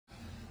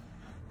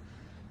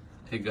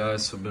Hey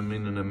guys, so I've been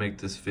meaning to make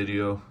this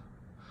video.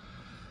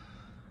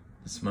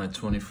 It's my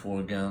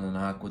 24-gallon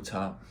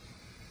Aquatop.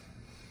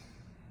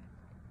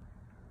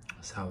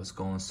 That's how it's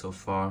going so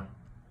far.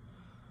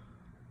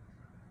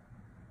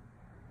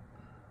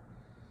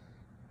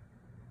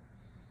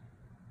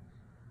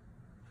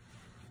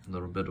 A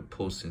little bit of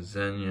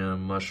Pocinzenia,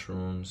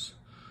 mushrooms.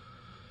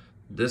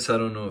 This, I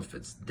don't know if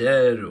it's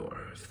dead or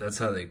if that's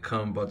how they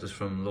come. Bought this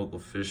from a local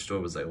fish store.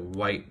 It was like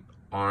white,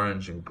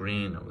 orange, and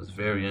green. I was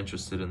very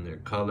interested in their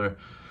color.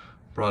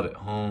 Brought it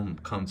home.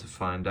 Come to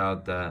find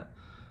out that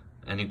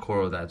any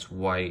coral that's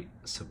white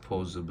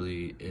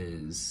supposedly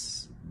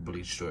is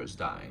bleached or is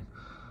dying.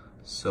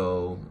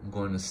 So I'm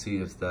going to see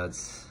if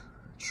that's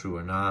true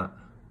or not.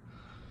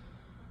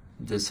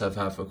 This I've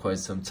had for quite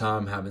some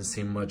time. Haven't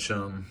seen much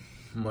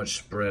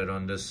spread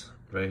on this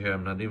right here.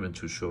 I'm not even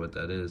too sure what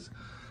that is.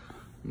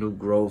 New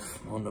growth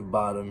on the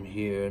bottom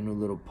here. New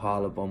little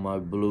polyp on my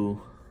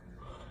blue.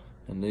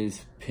 And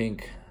these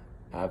pink,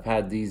 I've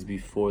had these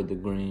before the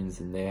greens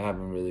and they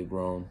haven't really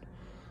grown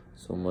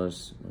so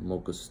much.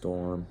 Mocha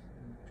Storm,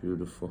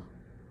 beautiful.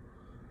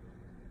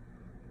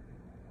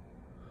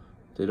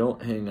 They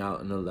don't hang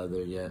out in the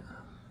leather yet,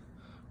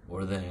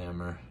 or the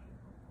hammer.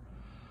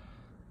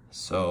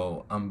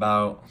 So I'm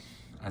about,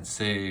 I'd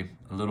say,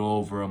 a little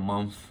over a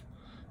month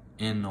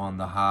in on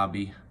the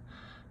hobby.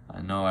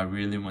 I know I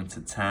really went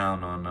to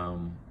town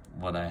on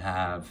what I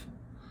have,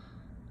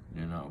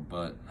 you know,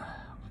 but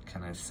what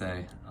can I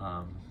say?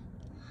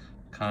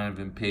 Kind of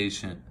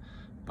impatient,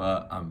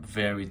 but I'm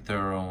very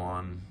thorough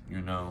on,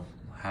 you know,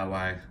 how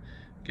I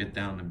get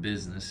down to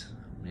business.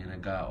 I mean, I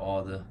got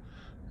all the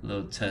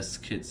little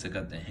test kits. I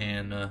got the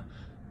Nano,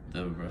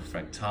 the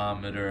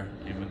refractometer,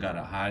 even got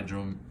a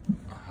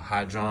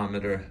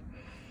hydrometer,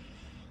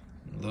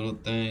 little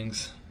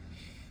things.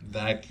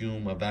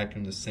 Vacuum, I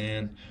vacuum the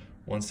sand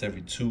once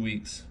every 2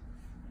 weeks.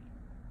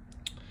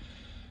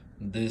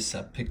 This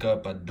I pick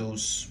up, I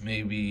dose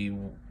maybe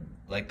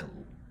like a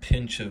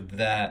pinch of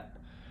that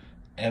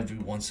every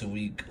once a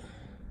week.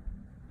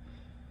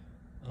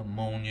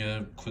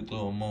 Ammonia, quick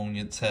little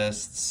ammonia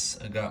tests.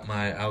 I got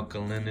my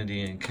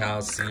alkalinity and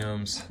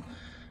calciums.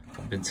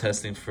 I've been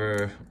testing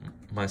for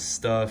my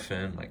stuff,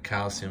 and my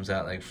calcium's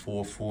at like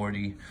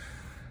 440,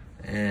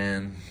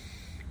 and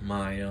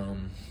my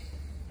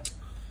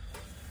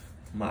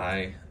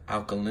my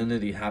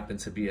alkalinity happened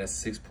to be at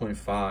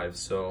 6.5,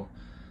 so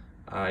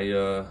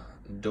I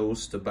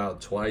dosed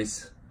about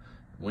twice.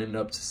 Went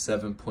up to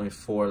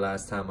 7.4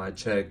 last time I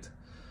checked.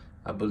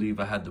 I believe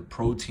I had the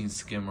protein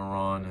skimmer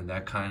on, and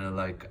that kind of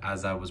like,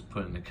 as I was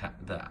putting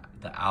the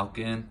alk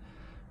in,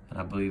 and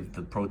I believe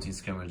the protein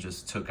skimmer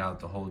just took out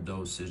the whole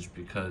dosage,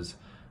 because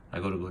I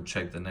go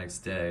check the next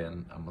day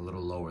and I'm a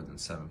little lower than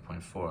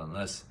 7.4,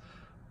 unless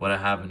what I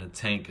have in the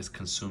tank is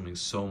consuming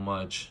so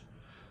much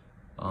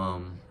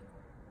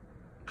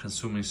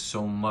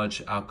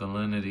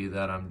alkalinity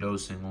that I'm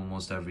dosing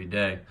almost every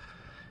day.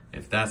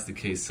 If that's the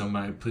case,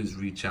 somebody please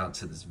reach out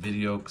to this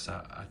video, because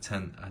I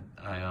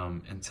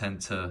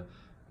intend to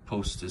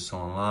post this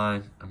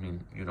online. I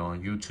mean, you know,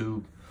 on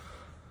YouTube.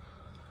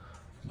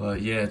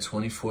 But yeah,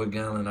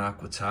 24-gallon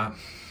Aquatop.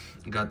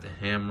 Got the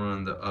hammer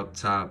on the up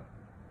top,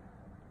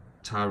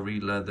 Tyree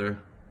leather,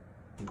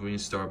 green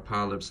star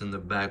polyps in the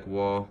back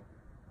wall.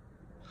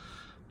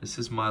 This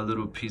is my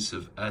little piece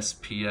of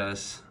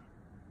SPS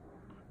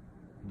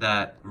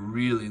that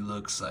really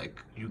looks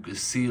like, you could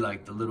see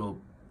like the little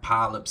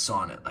polyps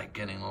on it, like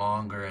getting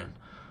longer and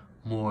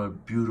more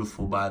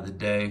beautiful by the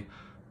day.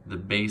 The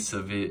base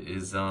of it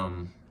is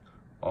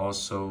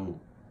also,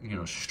 you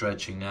know,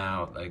 stretching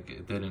out. Like,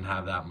 it didn't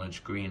have that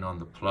much green on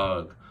the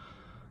plug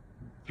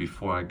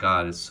before I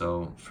got it,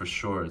 so for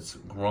sure it's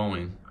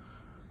growing.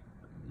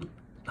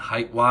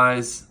 Height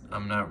wise,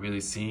 I'm not really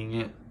seeing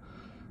it,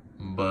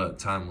 but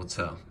time will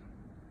tell.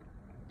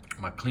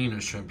 My cleaner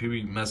shrimp, he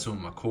be messing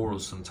with my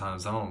corals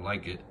sometimes. I don't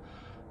like it,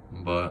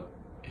 but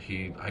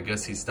I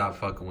guess he stopped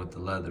fucking with the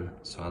leather,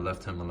 so I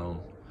left him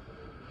alone.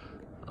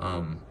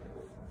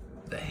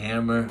 The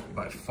hammer,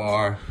 by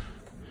far,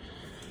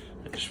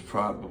 is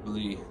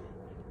probably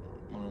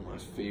one of my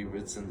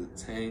favorites in the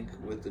tank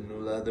with the new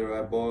leather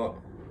I bought.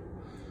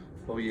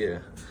 Oh yeah,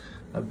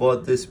 I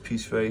bought this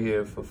piece right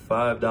here for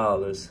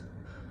 $5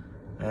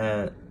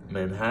 at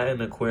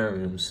Manhattan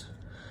Aquariums.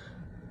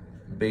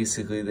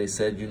 Basically, they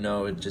said, you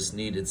know, it just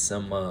needed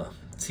some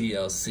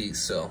TLC,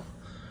 so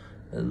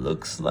it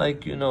looks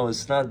like, you know,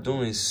 it's not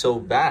doing so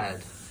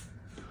bad,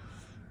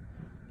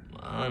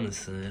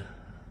 honestly.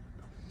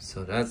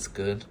 So that's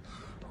good.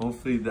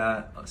 Hopefully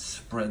that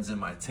spreads in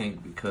my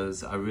tank,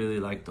 because I really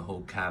like the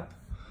whole cap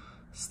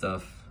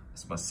stuff.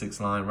 It's my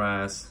 6-line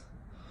wrasse,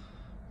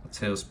 my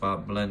tail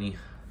spot blenny,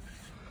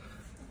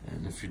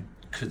 and if you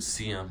could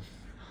see them,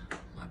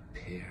 my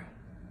pair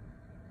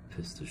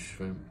pistol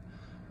shrimp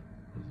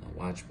with my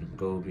Watchman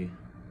goby.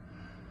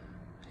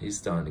 He's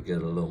starting to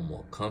get a little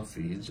more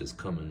comfy. He's just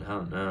coming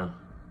out now.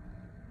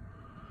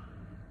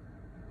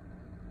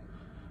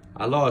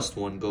 I lost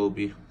one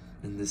goby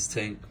in this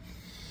tank.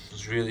 It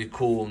was really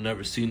cool.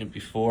 Never seen it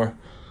before.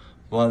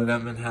 Bought it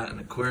at Manhattan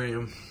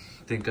Aquarium.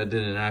 I think I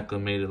didn't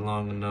acclimate it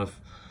long enough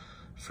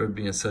for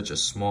being such a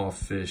small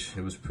fish.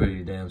 It was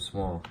pretty damn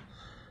small.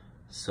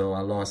 So I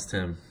lost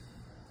him.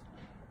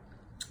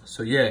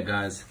 So yeah,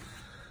 guys,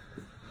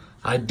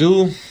 I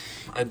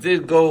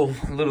did go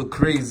a little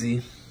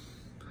crazy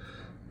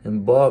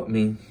and bought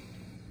me,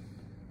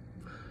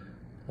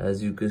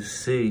 as you can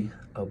see,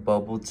 a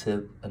bubble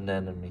tip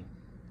anemone.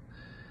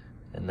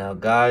 And now,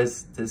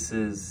 guys, this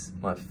is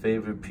my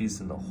favorite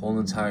piece in the whole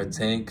entire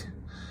tank.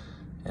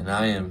 And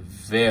I am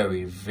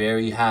very,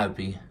 very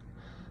happy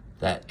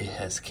that it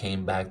has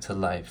came back to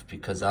life,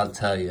 because I'll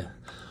tell you,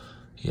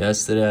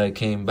 yesterday I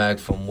came back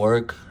from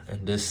work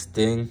and this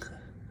thing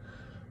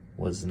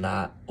was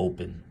not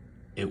open.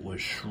 It was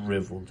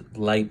shriveled,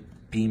 light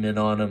beaming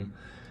on him,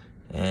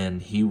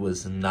 and he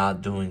was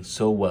not doing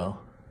so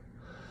well.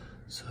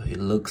 So he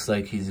looks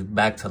like he's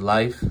back to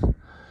life,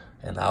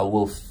 and I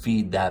will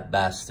feed that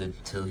bastard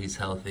till he's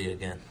healthy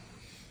again.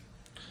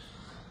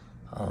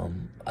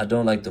 I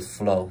don't like the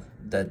flow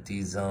that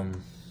these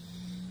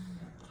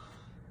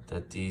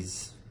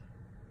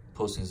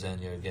postings down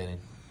here are getting.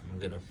 I'm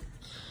gonna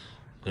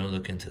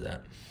look into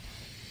that.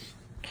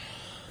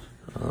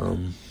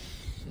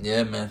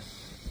 Yeah, man.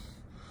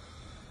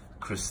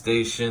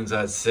 Crustaceans,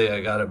 I'd say I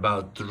got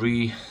about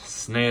 3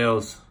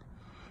 snails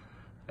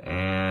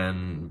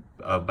and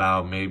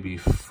about maybe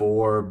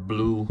 4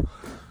 blue-legged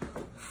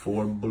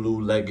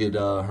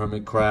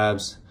hermit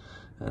crabs.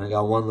 And I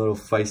got 1 little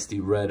feisty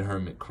red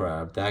hermit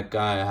crab. That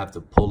guy I have to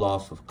pull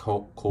off of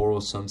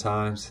coral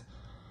sometimes.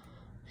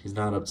 He's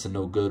not up to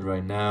no good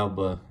right now,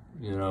 but,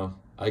 you know,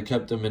 I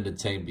kept him in the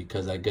tank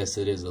because I guess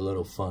it is a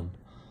little fun.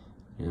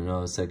 You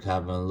know, it's like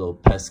having a little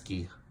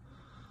pesky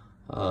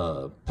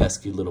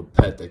little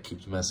pet that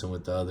keeps messing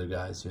with the other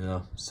guys, you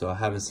know. So I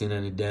haven't seen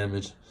any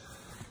damage.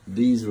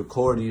 These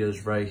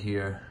recordias right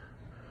here,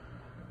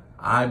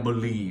 I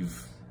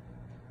believe,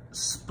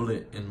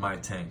 split in my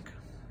tank.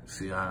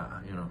 See,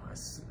 I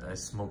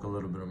smoke a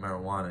little bit of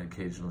marijuana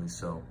occasionally,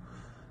 so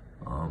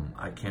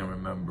I can't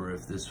remember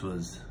if this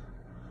was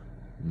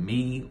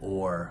me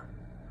or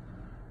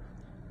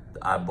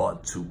I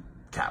bought 2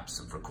 caps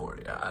of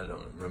recordia. I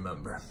don't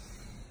remember.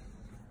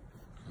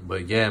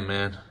 But yeah,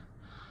 man,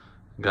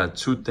 got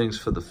 2 things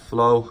for the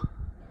flow.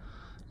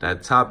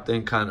 That top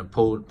thing kind of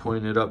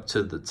pointed up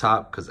to the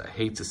top because I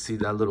hate to see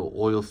that little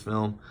oil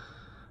film,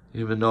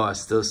 even though I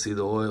still see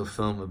the oil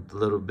film a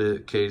little bit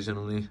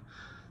occasionally.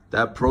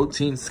 That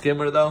protein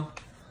skimmer, though,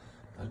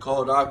 I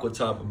called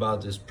Aquatop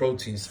about this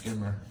protein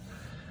skimmer.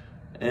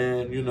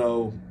 And, you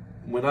know,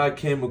 when I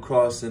came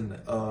across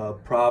a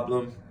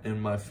problem in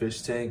my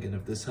fish tank, and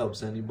if this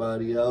helps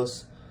anybody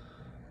else,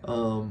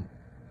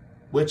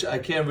 which I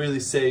can't really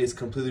say is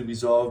completely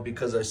resolved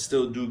because I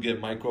still do get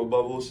micro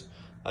bubbles.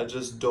 I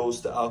just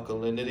dosed the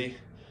alkalinity,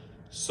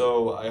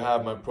 so I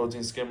have my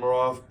protein skimmer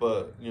off.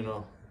 But, you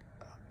know,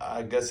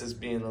 I guess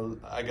being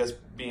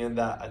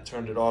that I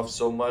turned it off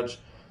so much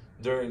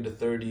during the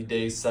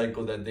 30-day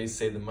cycle that they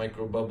say the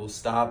micro bubbles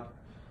stop,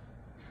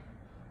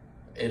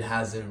 it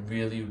hasn't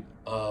really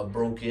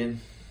broke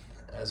in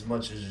as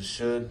much as it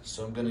should.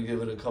 So I'm gonna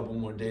give it a couple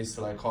more days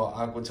till I call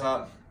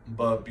Aquatop.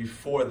 But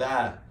before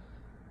that,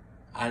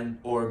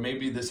 or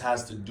maybe this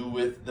has to do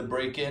with the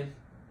break-in,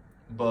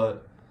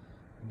 but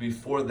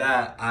before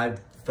that, I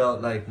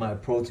felt like my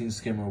protein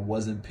skimmer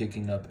wasn't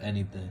picking up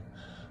anything.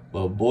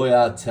 But boy,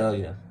 I'll tell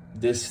you,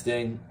 this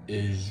thing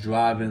is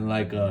driving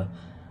like a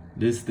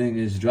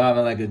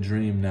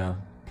dream now,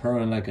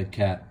 purring like a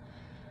cat.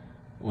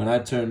 When I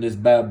turned this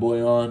bad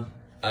boy on,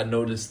 I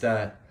noticed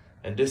that,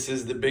 and this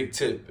is the big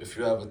tip, if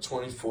you have a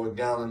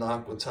 24-gallon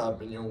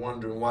Aquatop and you're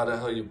wondering why the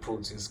hell your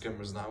protein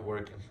skimmer's not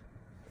working.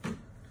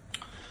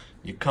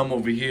 You come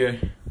over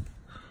here,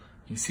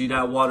 you see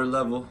that water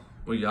level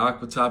where your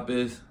Aquatop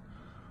is?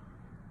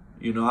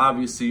 You know,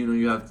 obviously, you know,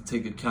 you have to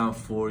take account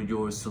for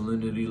your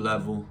salinity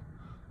level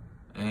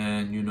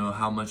and, you know,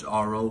 how much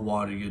RO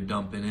water you're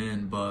dumping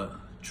in, but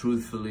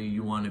truthfully,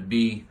 you want to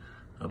be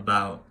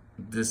about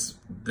this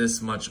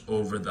much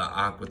over the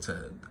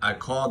Aquatop. I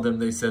called them,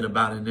 they said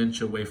about 1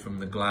 inch away from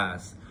the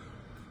glass.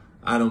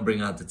 I don't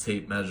bring out the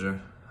tape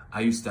measure.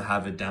 I used to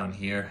have it down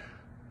here,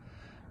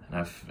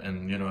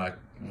 and you know, I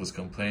was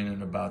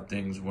complaining about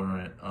things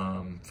weren't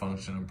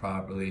functioning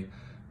properly,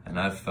 and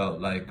I felt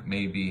like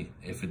maybe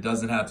if it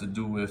doesn't have to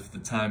do with the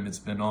time it's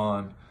been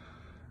on,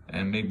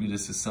 and maybe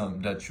this is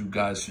something that you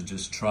guys should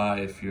just try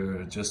if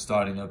you're just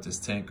starting up this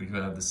tank or you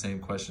have the same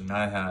question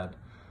I had,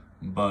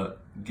 but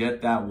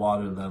get that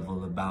water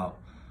level about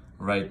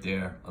right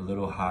there, a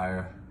little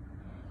higher.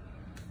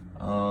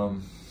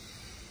 But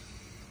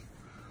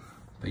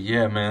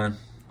yeah, man,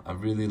 I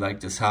really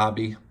like this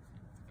hobby.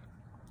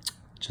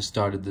 Just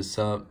started this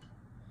up.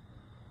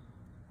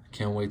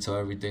 Can't wait till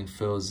everything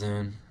fills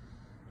in.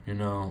 You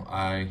know,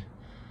 I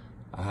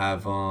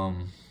have a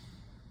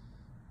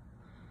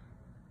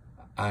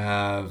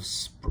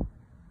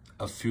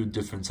few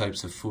different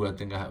types of food. I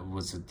think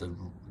was it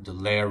the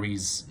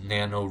Larry's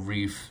Nano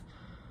Reef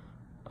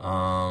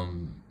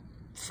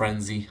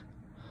Frenzy.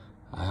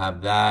 I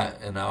have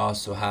that, and I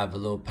also have a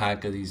little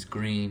pack of these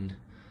green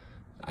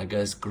I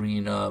guess,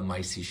 green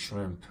micey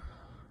shrimp.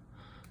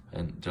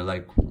 And they're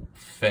like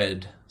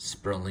fed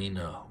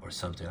spirulina or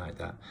something like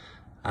that.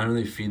 I don't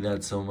really feed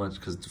that so much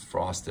because it's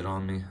frosted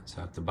on me, so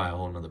I have to buy a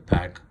whole nother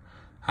pack.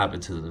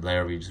 Happened to the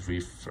Larry's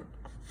Reef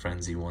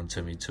Frenzy one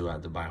to me too. I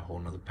had to buy a whole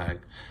nother pack.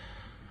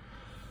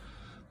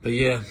 But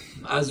yeah,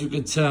 as you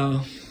can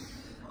tell,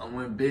 I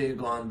went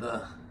big on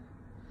the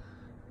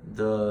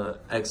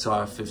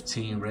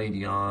XR15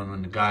 Radeon.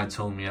 When the guy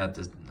told me at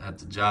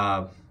the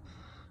job,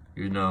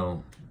 you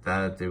know,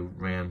 that they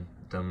ran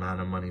the amount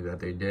of money that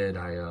they did,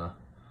 I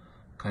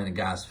kind of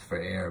gasped for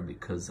air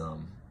because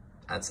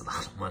that's a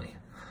lot of money.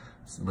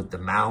 With the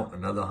mount,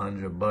 another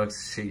 $100,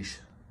 sheesh.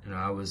 You know,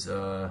 I was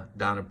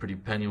down a pretty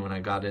penny when I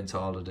got into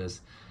all of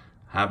this.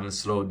 Haven't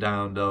slowed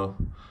down though.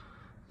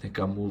 I think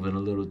I'm moving a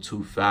little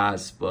too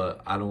fast,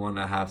 but I don't want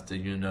to have to,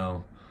 you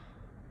know,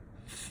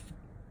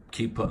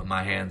 keep putting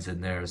my hands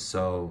in there.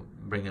 So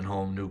bringing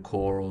home new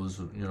corals,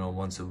 you know,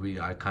 once a week,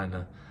 I kind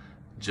of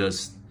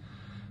just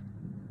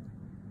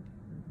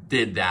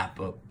did that,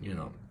 but, you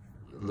know,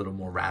 a little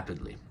more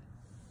rapidly.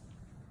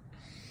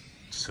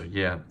 So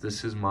yeah,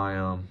 this is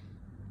my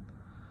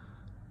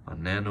my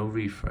Nano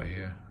Reef right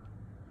here,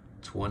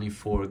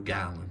 24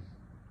 gallon.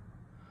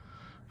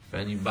 If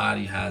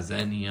anybody has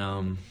any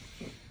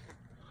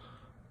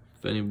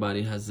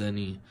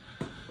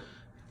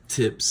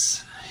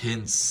tips,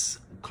 hints,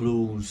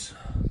 clues,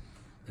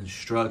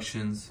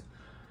 instructions,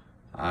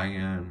 I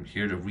am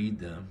here to read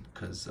them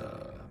because I'm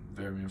a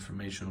very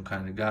informational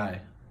kind of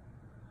guy.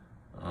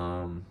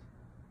 I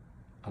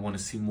want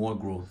to see more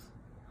growth.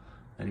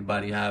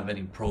 Anybody have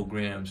any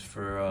programs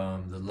for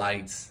the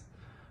lights?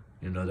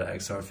 You know, the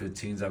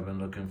XR15s, I've been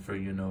looking for,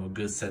 you know, a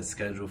good set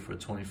schedule for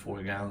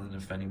 24 gallon.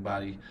 If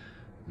anybody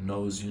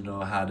knows, you know,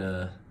 how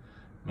to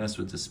mess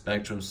with the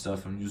spectrum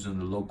stuff, I'm using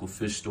the local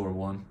fish store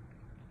one.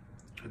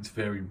 It's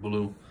very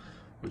blue,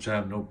 which I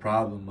have no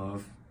problem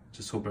of.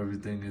 Just hope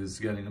everything is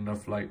getting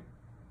enough light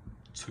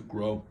to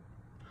grow.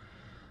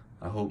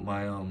 I hope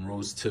my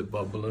rose tip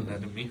bubble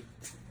anemone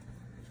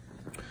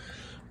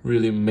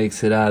really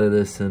makes it out of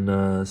this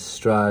and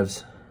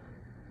strives.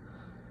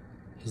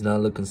 He's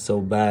not looking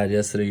so bad.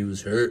 Yesterday he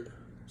was hurt.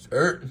 He's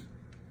hurt.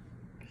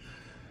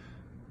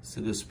 It's a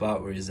good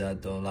spot where he's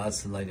at though.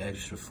 Lots of like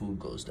extra food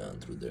goes down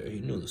through there. He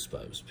knew the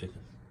spot he was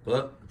picking.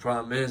 But the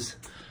problem is,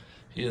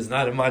 he is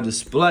not in my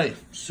display.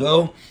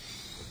 So,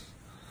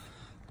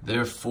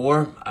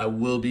 therefore, I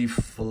will be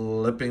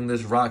flipping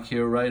this rock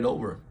here right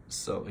over.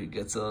 So he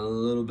gets a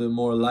little bit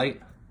more light.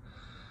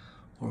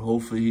 Or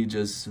hopefully he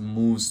just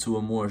moves to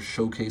a more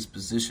showcase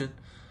position.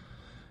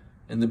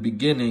 In the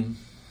beginning,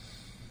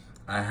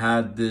 I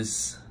had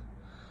this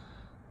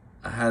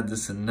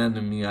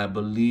anemone. I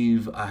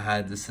believe I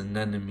had this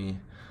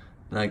anemone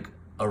like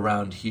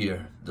around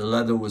here. The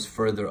leather was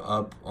further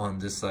up on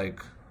this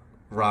like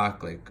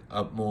rock, like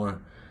up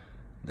more.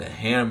 The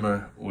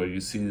hammer, where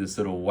you see this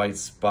little white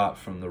spot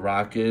from the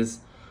rock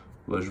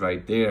was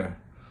right there.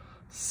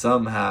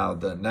 Somehow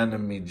the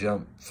anemone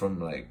jumped from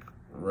like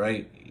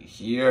right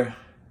here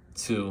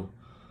to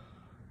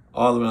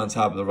all the way on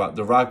top of the rock.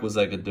 The rock was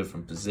like a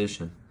different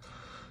position.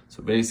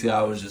 So basically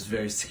I was just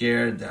very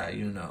scared that,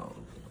 you know,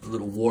 a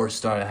little war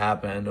started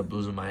happening. I ended up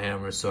losing my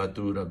hammer, so I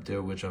threw it up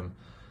there, which I'm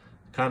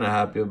kind of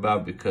happy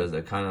about because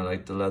I kind of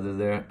like the leather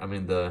there. I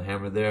mean the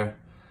hammer there.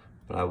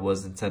 But I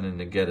was intending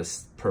to get a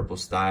purple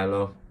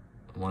stylo,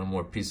 one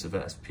more piece of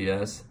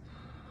SPS.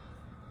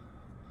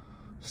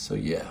 So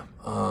yeah,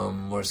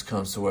 worst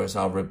comes to worst,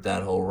 I'll rip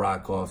that whole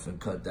rock off and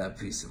cut that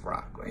piece of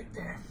rock right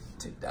there.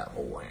 Take that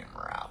whole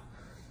hammer out.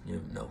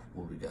 You know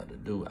what we got to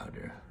do out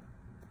there.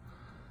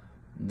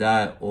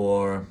 That,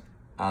 or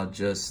I'll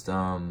just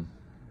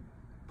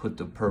put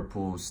the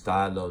purple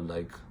stylo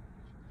like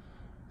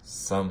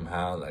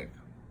somehow like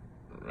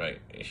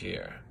right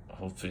here.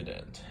 Hopefully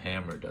that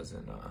hammer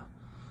doesn't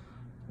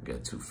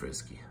get too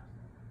frisky.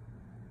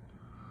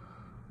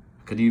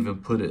 I could even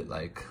put it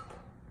like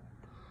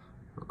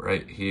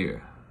right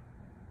here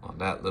on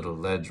that little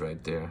ledge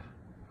right there.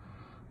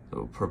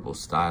 Little purple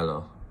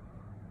stylo.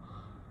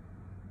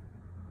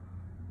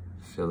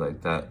 I feel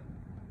like that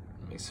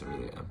makes it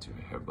really empty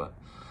right here, but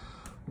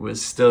we're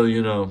still,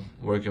 you know,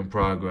 work in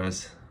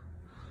progress.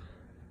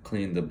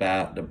 Clean the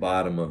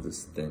bottom of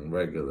this thing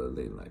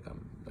regularly, like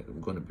I'm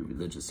going to be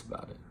religious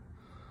about it.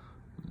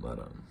 But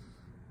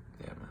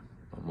yeah, man.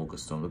 My mocha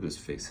stone. Look at his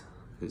face.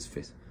 Look at his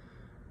face.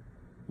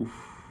 Oof.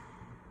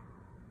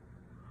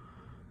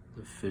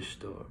 The fish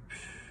store.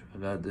 I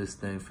got this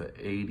thing for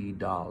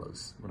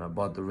 $80. When I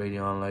bought the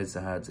Radeon lights,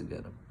 I had to get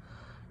him.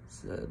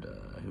 Said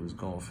he was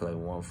going for like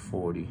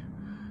 $140.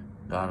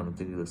 Got him. I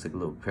think he looks like a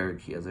little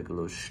parakeet. He has like a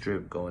little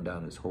strip going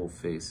down his whole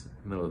face,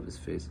 middle of his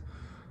face.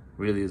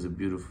 Really is a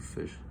beautiful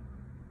fish.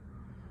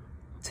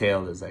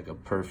 Tail is like a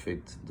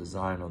perfect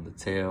design on the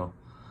tail.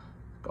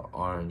 Got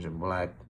orange and black.